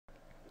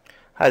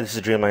Hi, this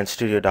is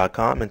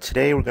DreamlineStudio.com, and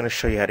today we're going to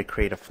show you how to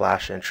create a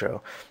Flash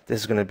intro.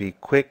 This is going to be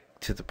quick,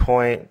 to the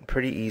point,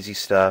 pretty easy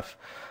stuff.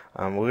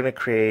 We're going to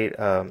create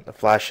a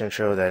Flash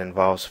intro that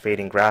involves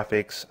fading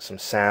graphics, some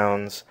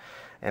sounds,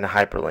 and a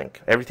hyperlink.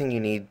 Everything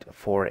you need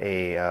for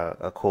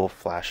a cool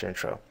Flash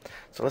intro.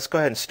 So let's go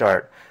ahead and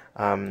start.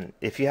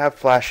 If you have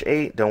Flash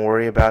 8, don't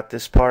worry about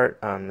this part.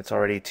 It's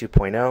already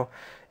 2.0.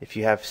 If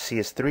you have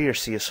CS3 or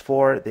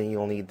CS4, then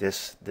you'll need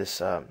this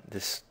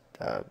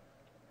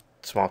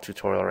small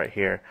tutorial right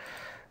here.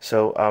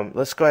 So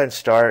let's go ahead and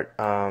start.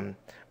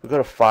 We go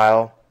to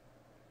File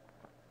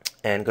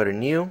and go to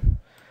New,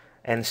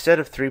 and instead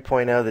of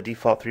 3.0, the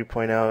default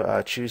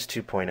 3.0, choose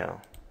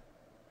 2.0.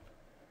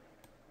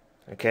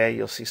 Okay,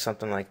 you'll see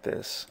something like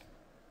this.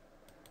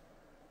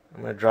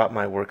 I'm going to drop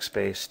my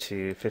workspace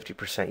to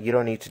 50%. You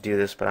don't need to do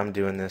this, but I'm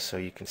doing this so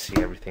you can see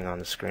everything on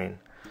the screen,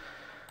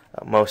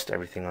 most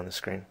everything on the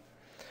screen.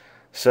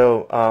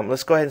 So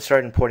let's go ahead and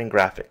start importing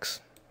graphics.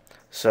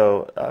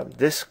 So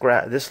this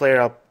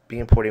layer, I'll be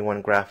importing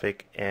one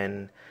graphic,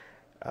 and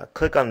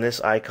click on this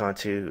icon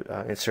to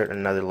insert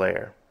another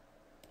layer.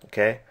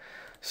 Okay,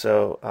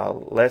 so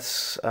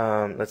let's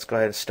go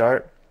ahead and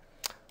start.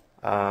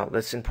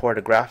 Let's import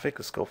a graphic.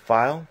 Let's go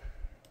File,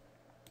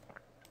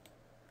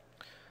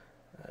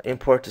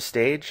 Import to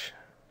Stage,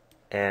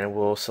 and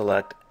we'll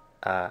select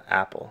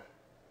Apple.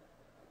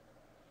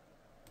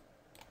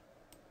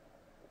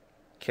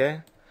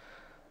 Okay.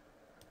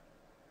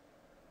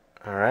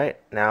 Alright,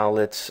 now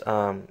let's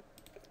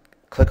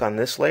click on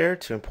this layer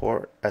to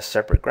import a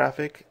separate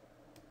graphic.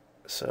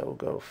 So we'll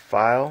go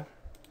File,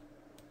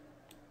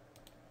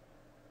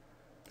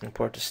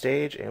 Import to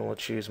Stage, and we'll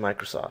choose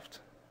Microsoft.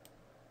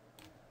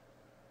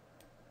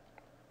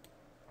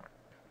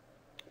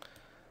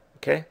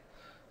 Okay,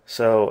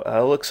 so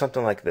it'll look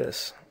something like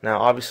this. Now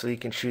obviously you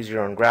can choose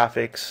your own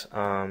graphics.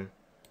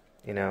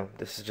 You know,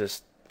 this is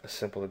just a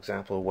simple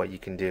example of what you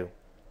can do.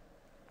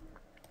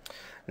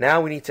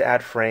 Now we need to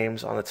add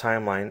frames on the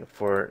timeline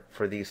for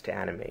these to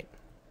animate.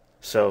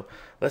 So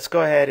let's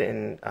go ahead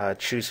and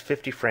choose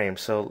 50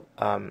 frames. So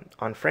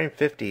on frame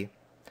 50,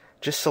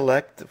 just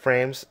select the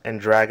frames and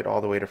drag it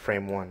all the way to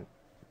frame 1.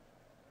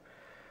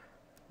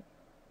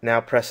 Now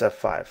press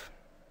F5.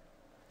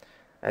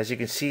 As you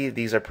can see,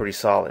 these are pretty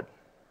solid.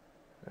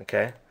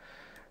 Okay.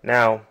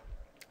 Now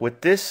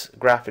with this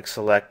graphic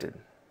selected,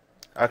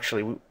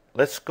 actually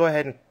let's go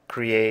ahead and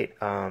create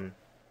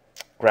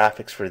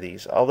graphics for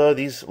these. Although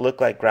these look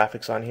like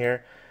graphics on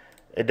here,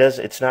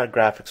 it's not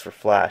graphics for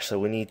Flash, so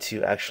we need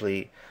to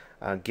actually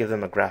give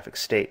them a graphic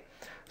state.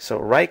 So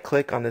right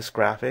click on this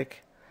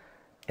graphic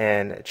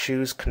and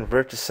choose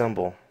Convert to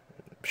Symbol.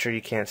 I'm sure you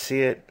can't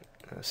see it.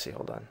 Let's see,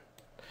 hold on.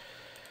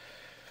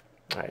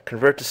 Alright,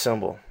 Convert to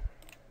Symbol,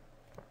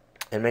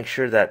 and make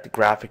sure that the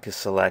graphic is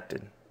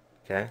selected.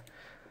 Okay,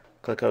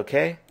 click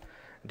OK.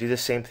 Do the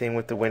same thing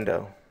with the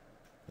window.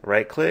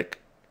 Right click,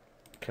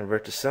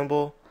 Convert to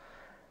Symbol,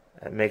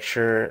 and make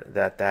sure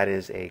that that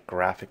is a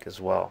graphic as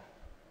well.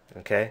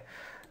 Okay,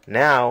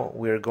 now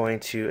we're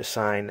going to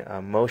assign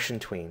motion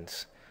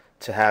tweens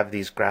to have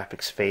these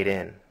graphics fade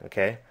in.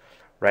 Okay,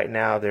 right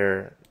now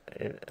they're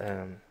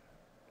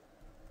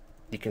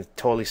you can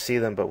totally see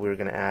them, but we're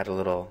going to add a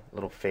little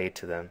fade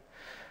to them.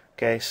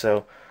 Okay,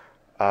 so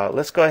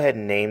let's go ahead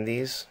and name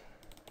these.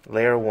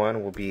 Layer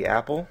 1 will be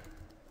Apple,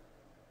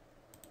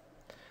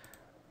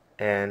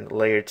 and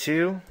layer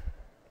 2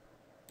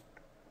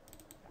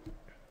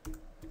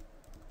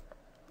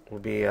 will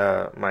be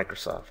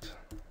Microsoft.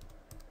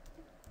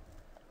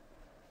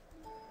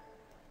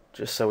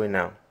 Just so we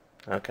know.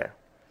 Okay.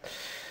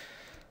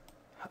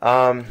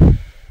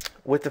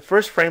 With the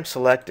first frame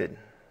selected,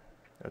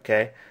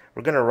 okay,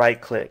 we're going to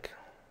right click.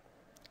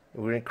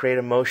 We're going to create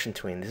a motion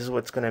tween. This is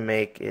what's going to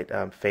make it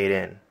fade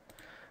in.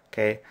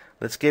 Okay,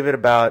 let's give it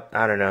about,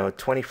 I don't know,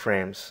 20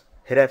 frames.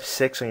 Hit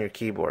F6 on your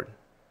keyboard.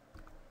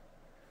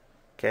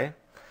 Okay,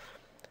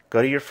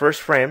 go to your first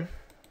frame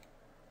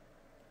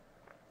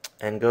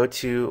and go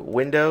to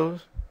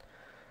Windows,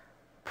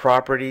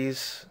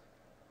 Properties,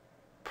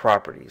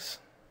 Properties.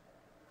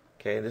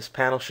 Okay, this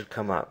panel should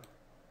come up.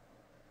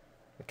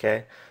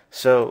 Okay,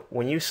 so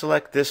when you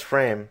select this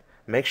frame,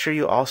 make sure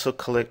you also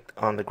click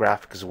on the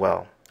graphic as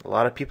well. A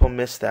lot of people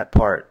miss that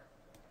part,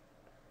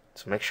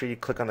 so make sure you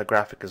click on the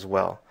graphic as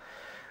well.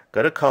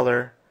 Go to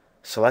Color,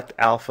 select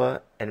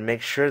Alpha, and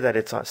make sure that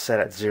it's set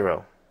at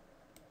 0.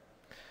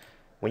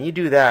 When you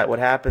do that, what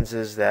happens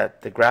is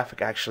that the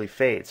graphic actually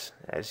fades.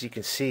 As you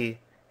can see,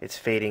 it's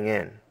fading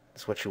in.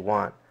 That's what you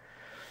want.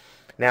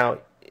 Now,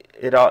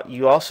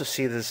 you also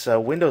see this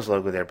Windows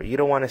logo there, but you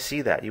don't want to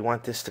see that. You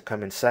want this to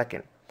come in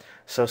second.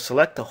 So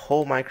select the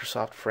whole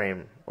Microsoft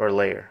frame or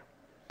layer.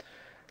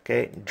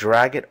 Okay,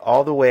 drag it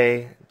all the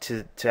way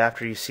to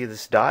after you see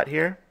this dot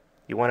here.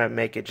 You want to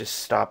make it just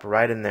stop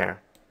right in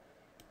there.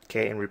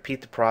 Okay, and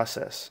repeat the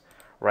process.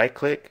 Right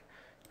click,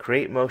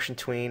 create motion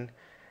tween,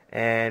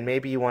 and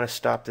maybe you want to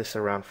stop this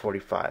around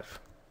 45.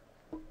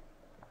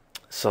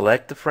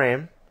 Select the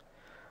frame,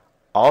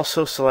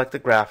 also select the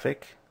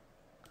graphic,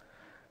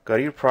 go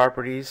to your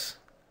properties,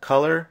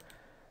 color,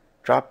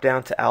 drop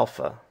down to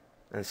alpha.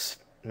 and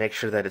make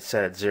sure that it's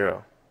set at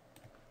 0.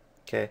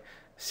 Okay,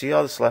 see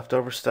all this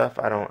leftover stuff?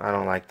 I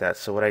don't like that.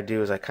 So what I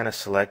do is I kind of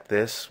select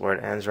this where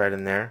it ends right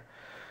in there,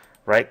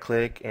 right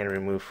click and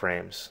remove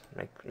frames.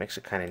 Makes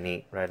it kind of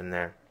neat right in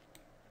there.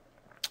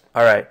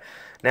 Alright,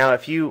 now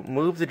if you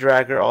move the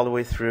dragger all the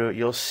way through,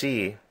 you'll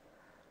see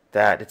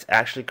that it's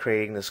actually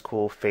creating this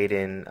cool fade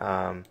in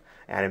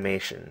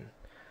animation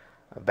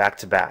back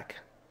to back.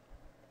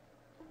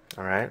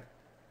 Alright,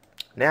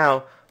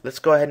 now let's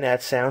go ahead and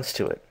add sounds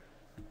to it.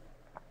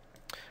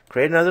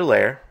 Create another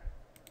layer.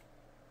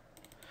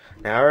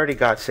 Now I already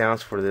got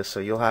sounds for this, so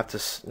you'll have to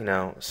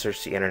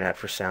search the internet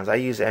for sounds. I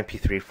use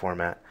MP3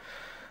 format.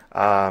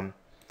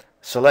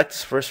 Select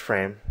this first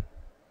frame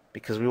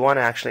because we want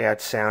to actually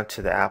add sound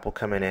to the Apple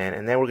coming in,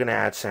 and then we're going to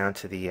add sound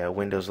to the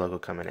Windows logo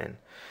coming in.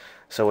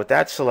 So with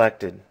that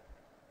selected,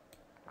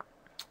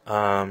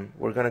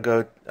 we're going to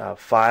go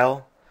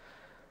File,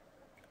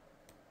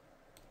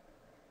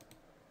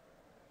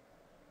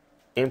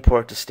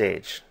 Import to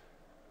Stage.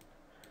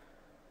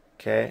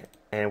 Okay,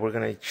 and we're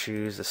going to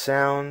choose the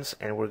sounds,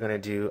 and we're going to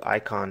do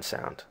icon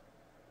sound.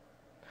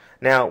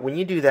 Now, when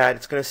you do that,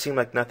 it's going to seem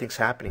like nothing's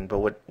happening, but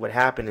what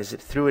happened is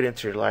it threw it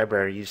into your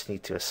library. You just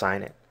need to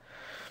assign it.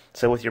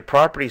 So with your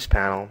Properties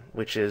panel,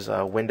 which is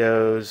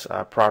Windows,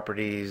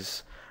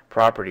 Properties,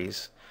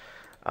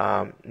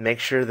 make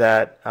sure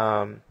that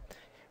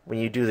when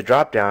you do the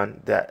drop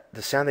down, that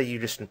the sound that you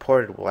just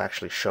imported will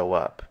actually show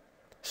up.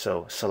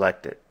 So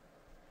select it.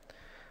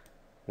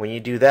 When you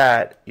do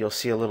that, you'll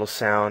see a little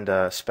sound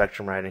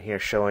spectrum right in here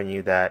showing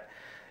you that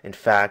in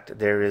fact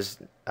there is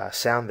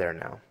sound there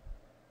now.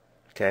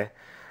 Okay,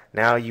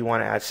 now you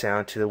want to add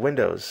sound to the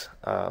Windows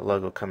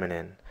logo coming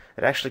in.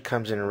 It actually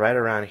comes in right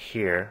around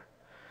here.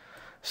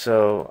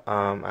 So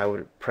I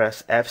would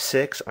press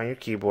F6 on your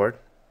keyboard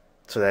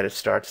so that it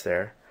starts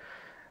there,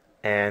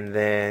 and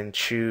then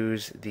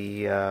choose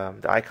the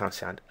icon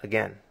sound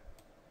again.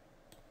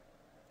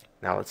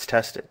 Now let's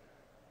test it.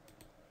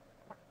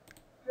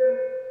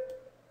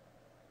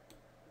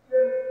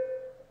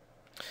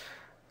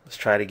 Let's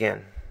try it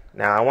again.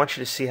 Now I want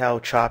you to see how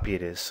choppy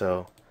it is,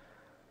 so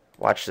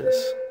watch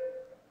this.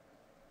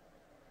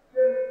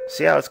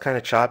 See how it's kind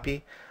of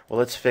choppy? Well,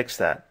 let's fix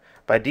that.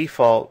 By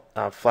default,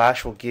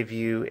 Flash will give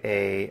you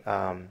a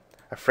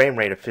frame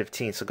rate of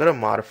 15. So go to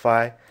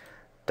Modify,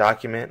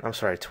 Document,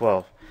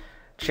 12.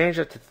 Change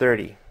that to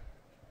 30.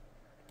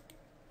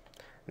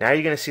 Now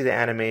you're going to see the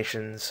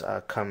animations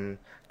come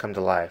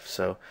to life.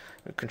 So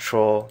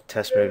Control,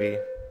 Test Movie,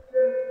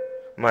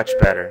 much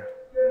better.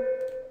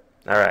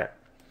 Alright.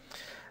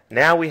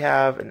 Now we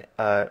have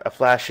a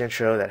Flash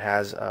intro that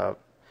has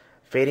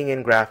fading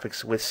in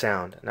graphics with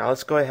sound. Now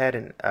let's go ahead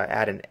and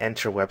add an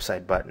Enter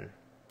Website button.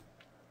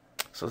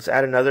 So let's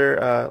add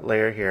another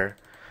layer here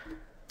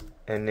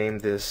and name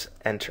this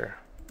Enter.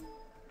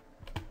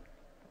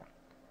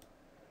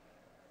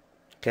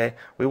 Okay,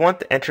 we want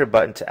the Enter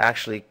button to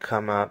actually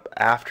come up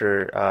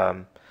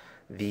after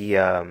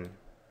the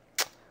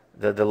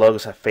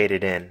logos have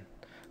faded in.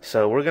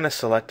 So we're going to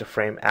select a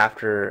frame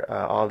after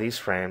all these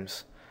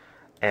frames,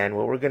 and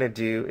what we're going to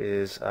do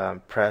is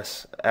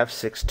press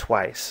F6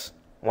 twice,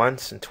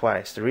 once and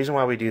twice. The reason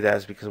why we do that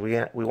is because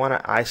we want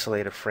to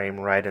isolate a frame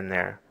right in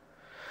there.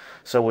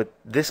 So with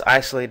this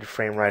isolated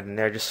frame right in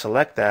there, just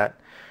select that,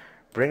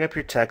 bring up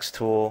your text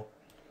tool,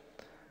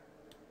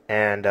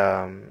 and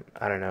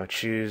I don't know,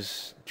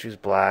 choose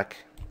black,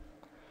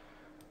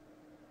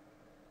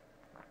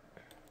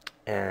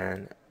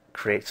 and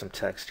create some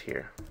text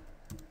here.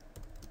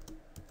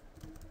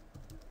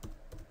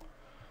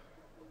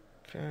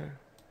 Okay.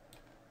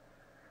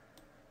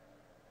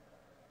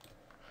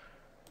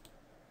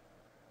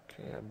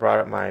 I brought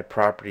up my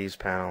Properties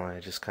panel and I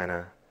just kind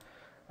of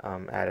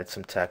added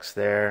some text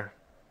there,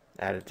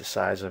 added the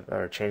size of,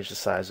 or changed the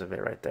size of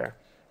it right there.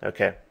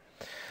 Okay,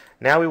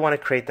 now we want to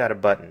create that a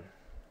button.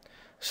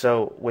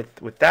 So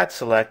with that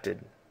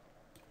selected,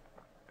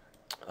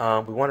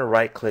 we want to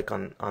right click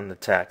on the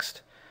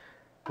text.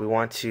 We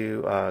want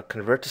to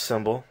convert to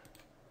symbol,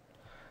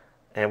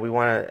 and we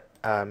want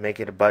to make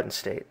it a button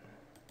state.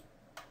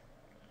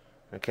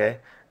 Okay,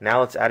 now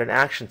let's add an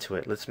action to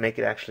it. Let's make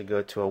it actually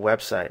go to a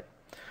website.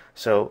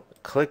 So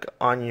click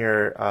on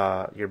your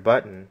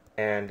button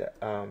and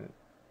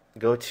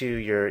go to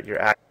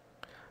your action.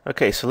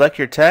 Okay, select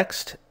your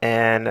text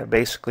and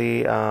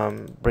basically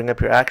bring up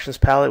your actions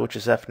palette, which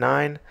is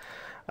F9.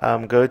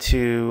 Go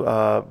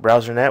to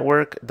browser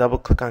network, double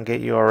click on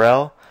get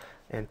URL,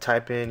 and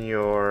type in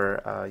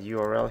your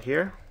URL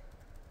here.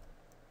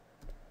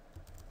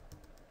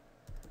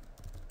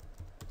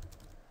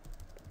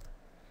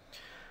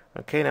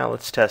 Okay, now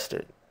let's test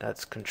it.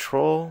 That's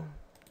Control,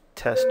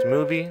 Test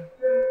Movie.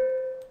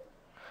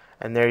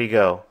 And there you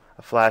go,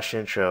 a Flash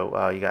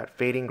intro. You got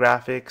fading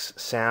graphics,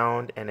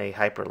 sound, and a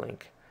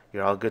hyperlink.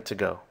 You're all good to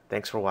go.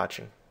 Thanks for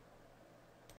watching.